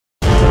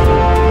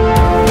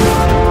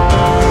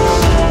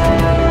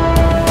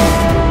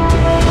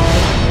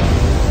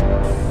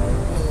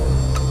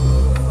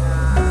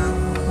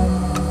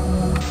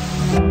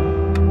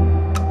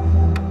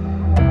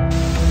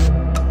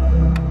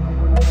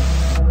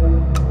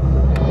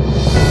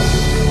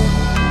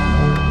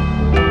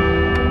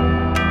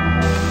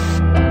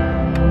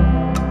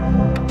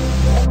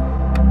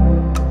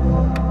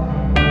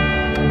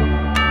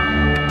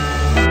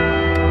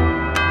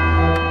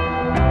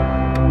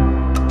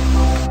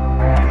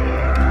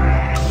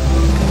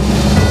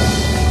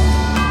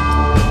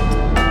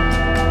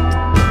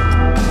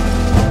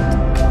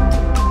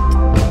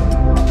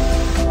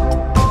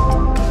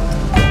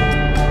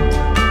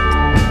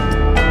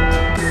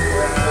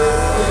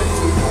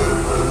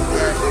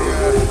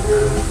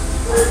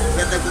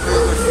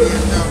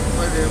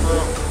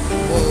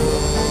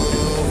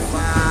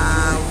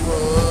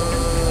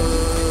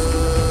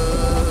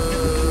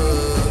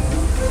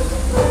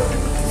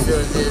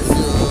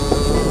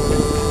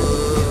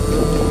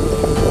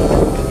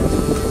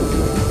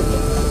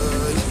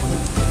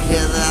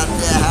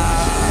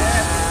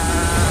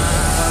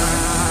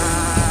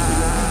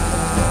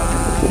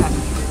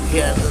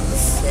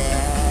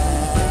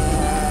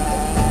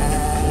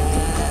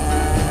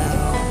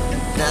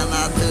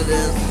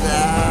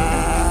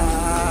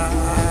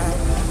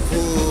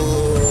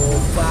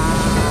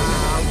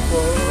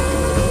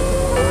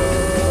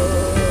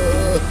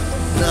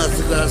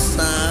Nosso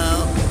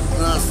coração,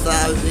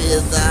 nossa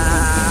vida.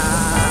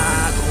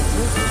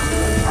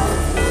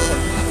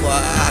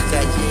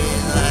 Faca de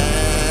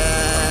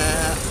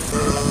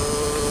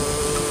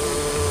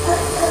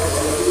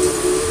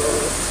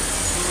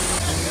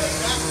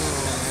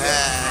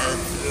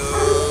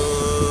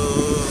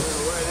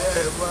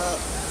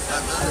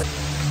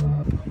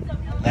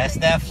That's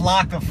that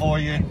FLAKKA for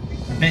you.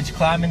 Bitch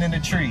climbing in a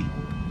tree.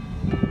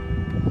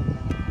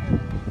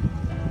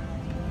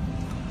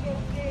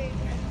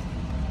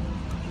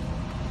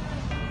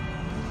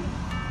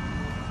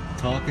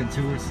 Talking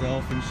to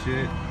herself and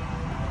shit.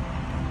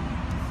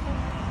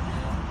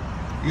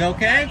 You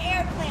okay?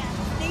 Airplanes.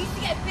 They used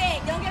to get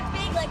big. Don't get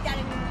big like that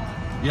anymore.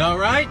 You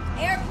alright?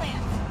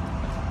 Airplanes.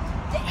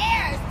 The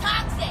air is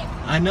toxic.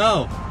 I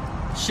know.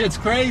 Shit's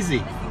crazy.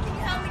 Listen, can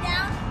you help me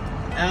down?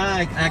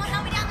 I You won't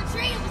help me down the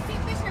tree. You'll just keep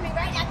fishing me,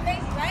 right? That's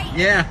crazy, right?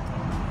 Yeah.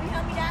 Can you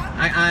help me down?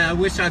 I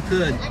wish I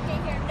could. I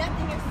can't hear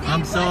nothing you're saying.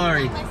 I'm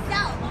sorry.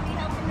 Myself. I need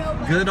help from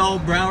nobody. Good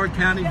old Broward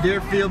County,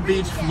 Deerfield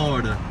Beach,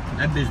 Florida.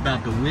 That bitch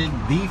about to wig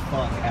the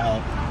fuck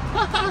out.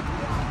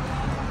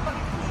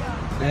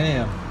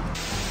 Damn.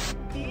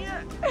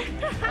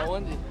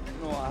 Aonde?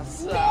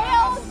 Nossa.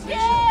 Meu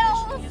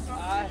Deus!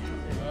 Ai,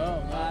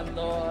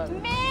 adoro.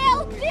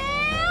 Meu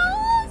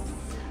Deus!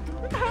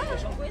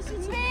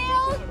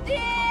 Meu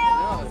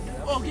Deus!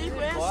 Alguém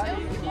conhece?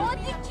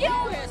 Onde que eu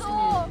tô?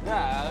 Oh,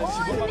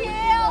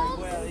 Deus!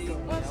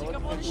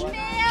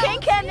 Quem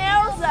que é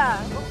Neuza?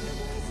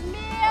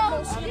 Meu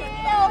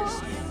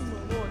Deus!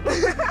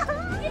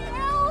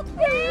 Meu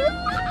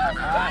Deus!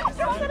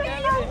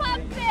 Cadê o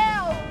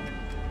papel?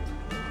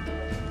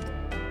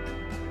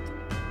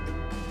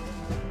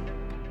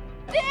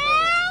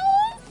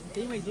 Deus!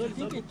 Tem mais olho,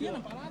 tem pequena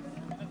parada?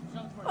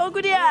 Ô,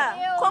 guria,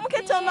 como que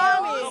é teu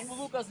nome?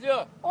 Lucas ali,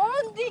 ó.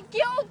 Onde que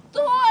eu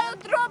tô? Eu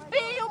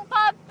dropei um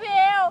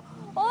papel!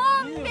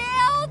 Oh,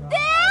 meu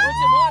Deus! Onde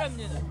você mora,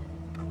 menina?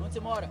 Onde você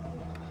mora?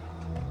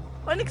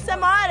 Onde que você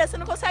mora? Você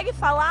não consegue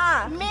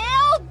falar?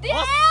 Meu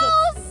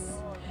Deus!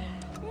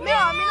 Meu,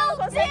 a mina não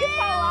consegue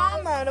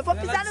falar, mano. Eu vou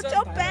pisar no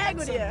teu pé,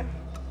 guria.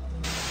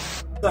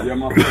 You're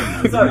my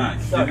friend. Be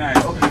nice. Be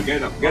nice. Okay.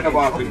 Get up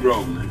off the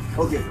ground, man.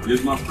 Okay.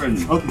 You're my friend.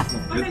 Okay.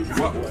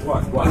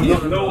 What?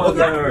 No one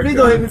ever hurt Please you.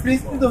 don't hit me,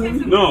 please. Please don't hit me.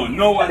 No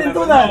one I didn't ever.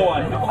 do that. No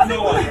one. I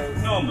didn't do that.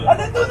 No, man. I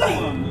didn't do that.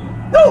 Come on,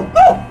 man. No.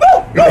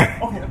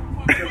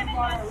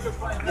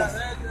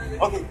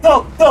 Okay.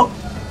 Talk.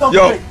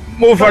 Yo,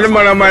 move for the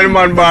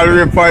man ball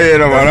with fire,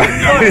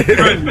 man.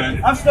 Friend,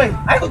 man. I'm straight.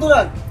 I can do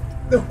that.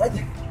 No, right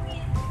there.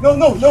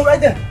 No, right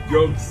there.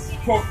 You're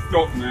fucked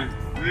up, man.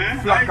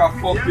 FLAKKA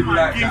fucking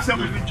like Give that.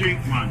 something to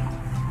drink, man.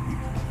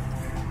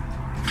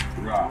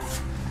 Right.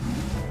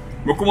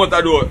 But come out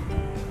the door.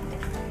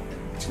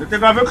 You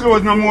take off your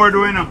clothes no more,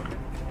 though, you know.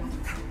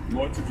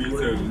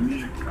 Motivate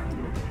me.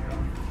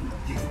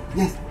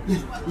 Yes.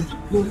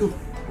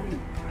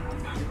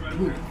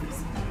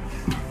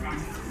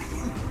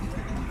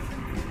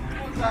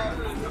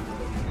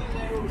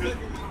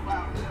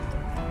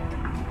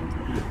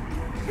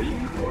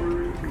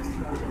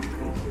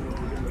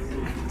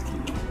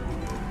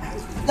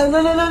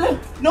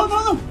 No. No.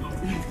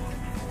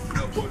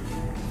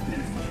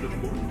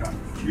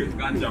 You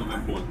ganja, my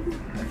boy.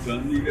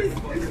 Don't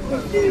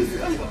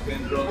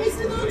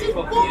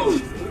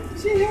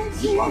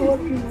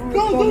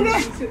do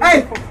that. Hey,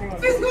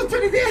 let's go to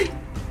the day.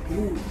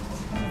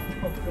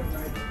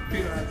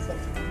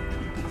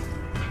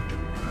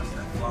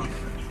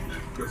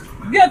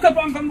 Get up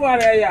and come go out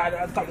of here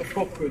and talk the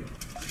fuck with.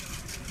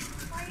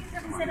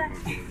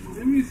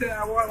 Let me say,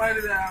 I walk right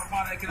there, man,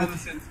 I can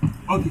understand.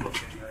 Okay.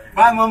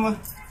 Bye, mama.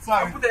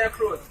 Sorry. Put on your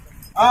clothes.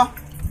 Huh?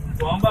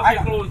 Go on back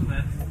your clothes,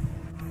 man.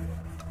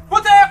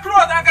 Put on your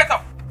clothes and get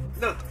up.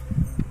 Look.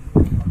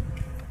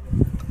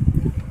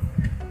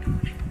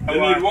 You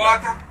need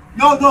water?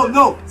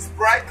 No.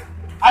 Sprite?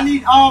 I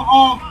need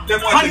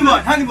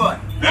honey bun.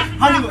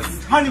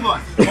 Honey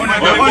bun.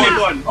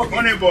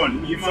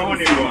 Give me honey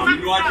bun.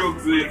 You want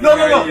drugs? No.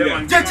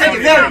 Just check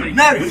it.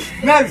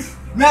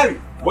 Mary.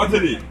 What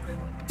is it?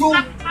 2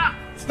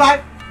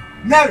 Sprite.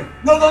 Mary.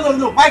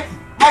 No. Mikey.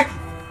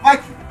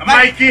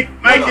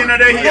 Mikey,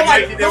 another here.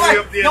 Mikey, they way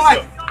up there. No,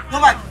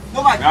 Mike.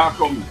 Now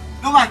come.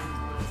 No, Mike.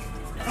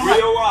 What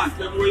you want?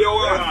 Tell me what you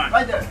want.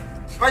 Right there.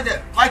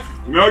 Mikey.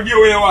 I'll give you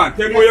what you want.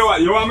 Tell me what you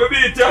want. You want me to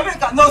beat you?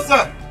 Jamaica. No,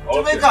 sir.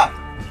 Okay. Jamaica.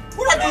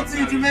 What I do to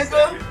you,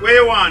 Jamaica? Where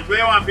you want to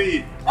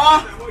eat? I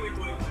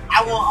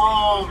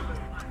want,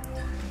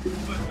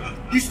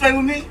 you stay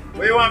with me?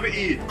 Where you want to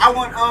eat? I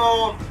want,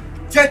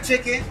 jerk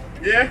chicken.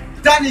 Yeah?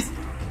 Danny's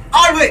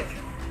Alwick.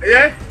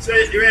 Yeah? So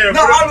you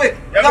No, Alwick.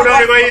 You're going to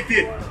eat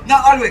it?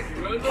 Not Alwick.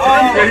 You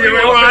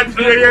want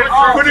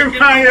to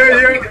find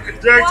your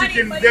jerk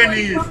chicken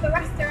Denny's. Look.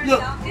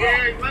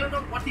 Yeah, you want to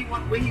know what he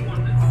want, where he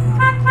want it.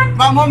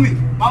 My mommy.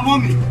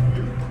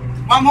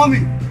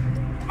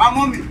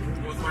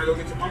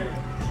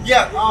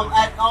 Yeah,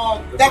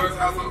 that,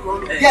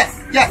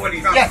 yes.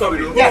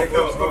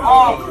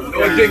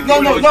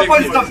 No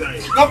police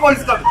coming. No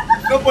police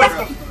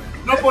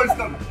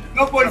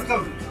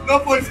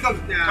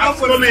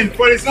coming.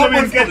 Police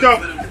coming, get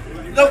up.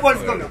 No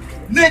police coming.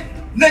 Nick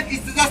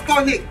is just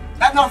call Nick.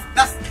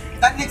 That's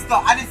Nick's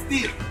door. And it's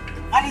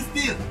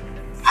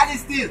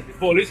still.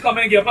 Police come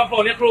and give up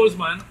all your clothes,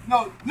 man.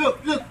 No,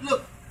 look.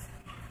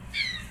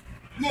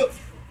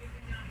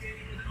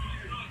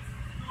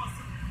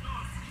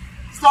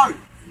 Sorry,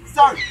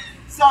 sir.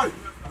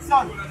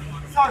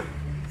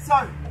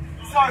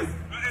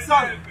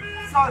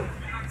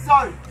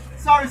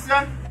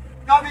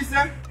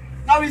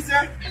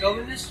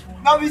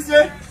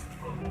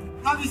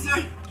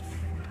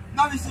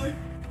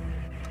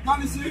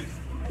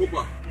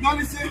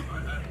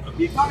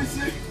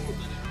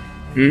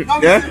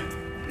 Yeah?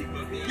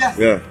 Yes.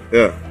 Yeah.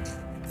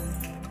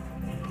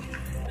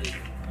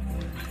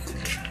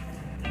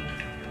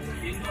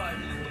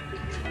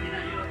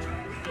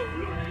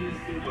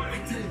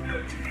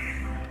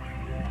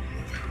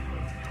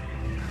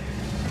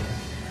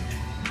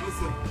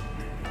 Listen.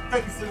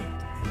 Thank you, sir.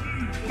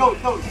 Go.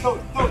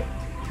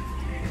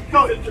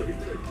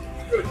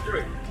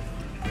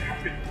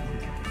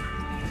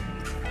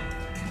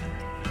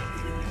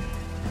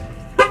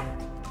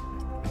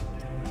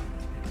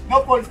 No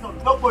police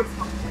coming.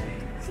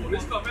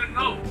 Police coming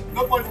now.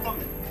 No police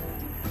coming.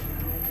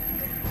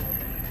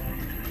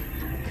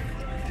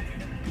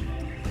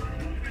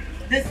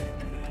 This.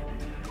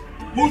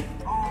 Who's?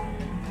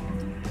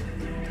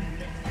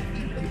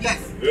 Yes.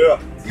 Yeah.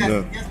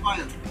 Yes,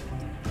 fire.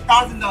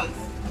 $1,000.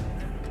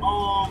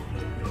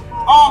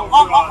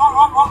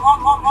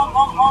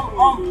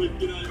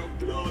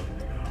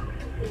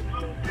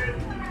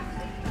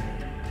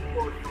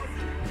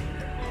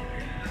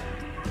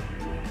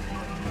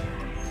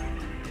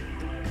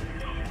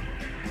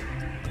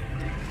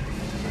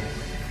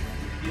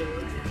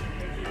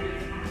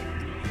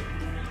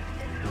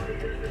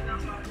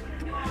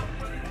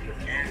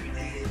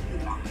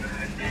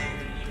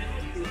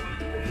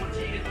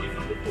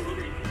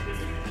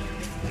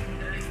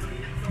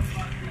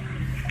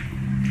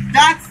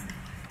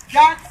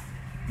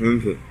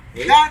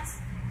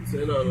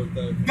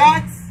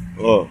 That's.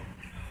 Oh.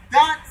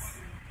 That's.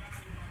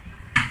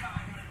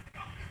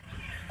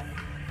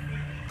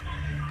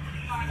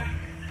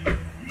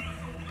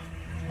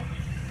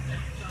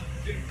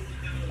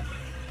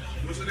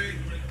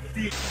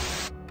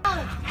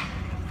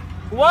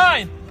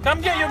 Wine,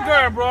 come get your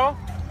girl, bro.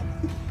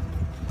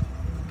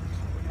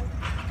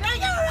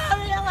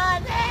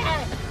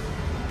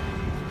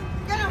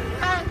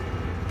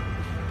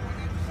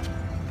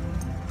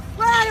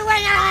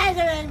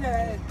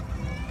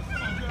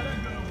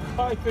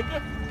 Hi,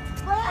 figure.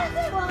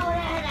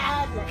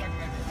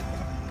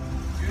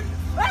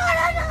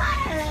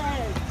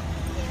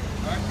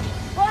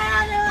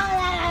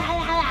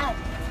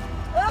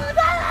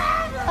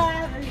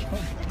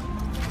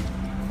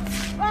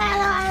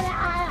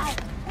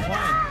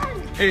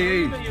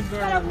 Hey. I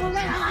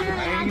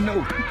ain't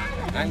know.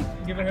 I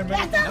ain't giving her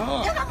money.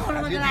 No. That's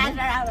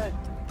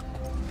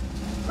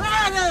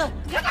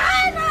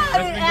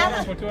been going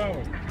on for 2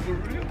 hours.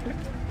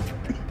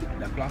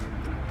 That FLAKKA.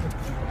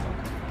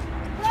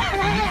 You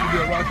be a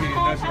rock here,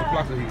 that's a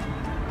FLAKKA here.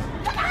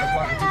 That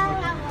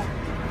FLAKKA.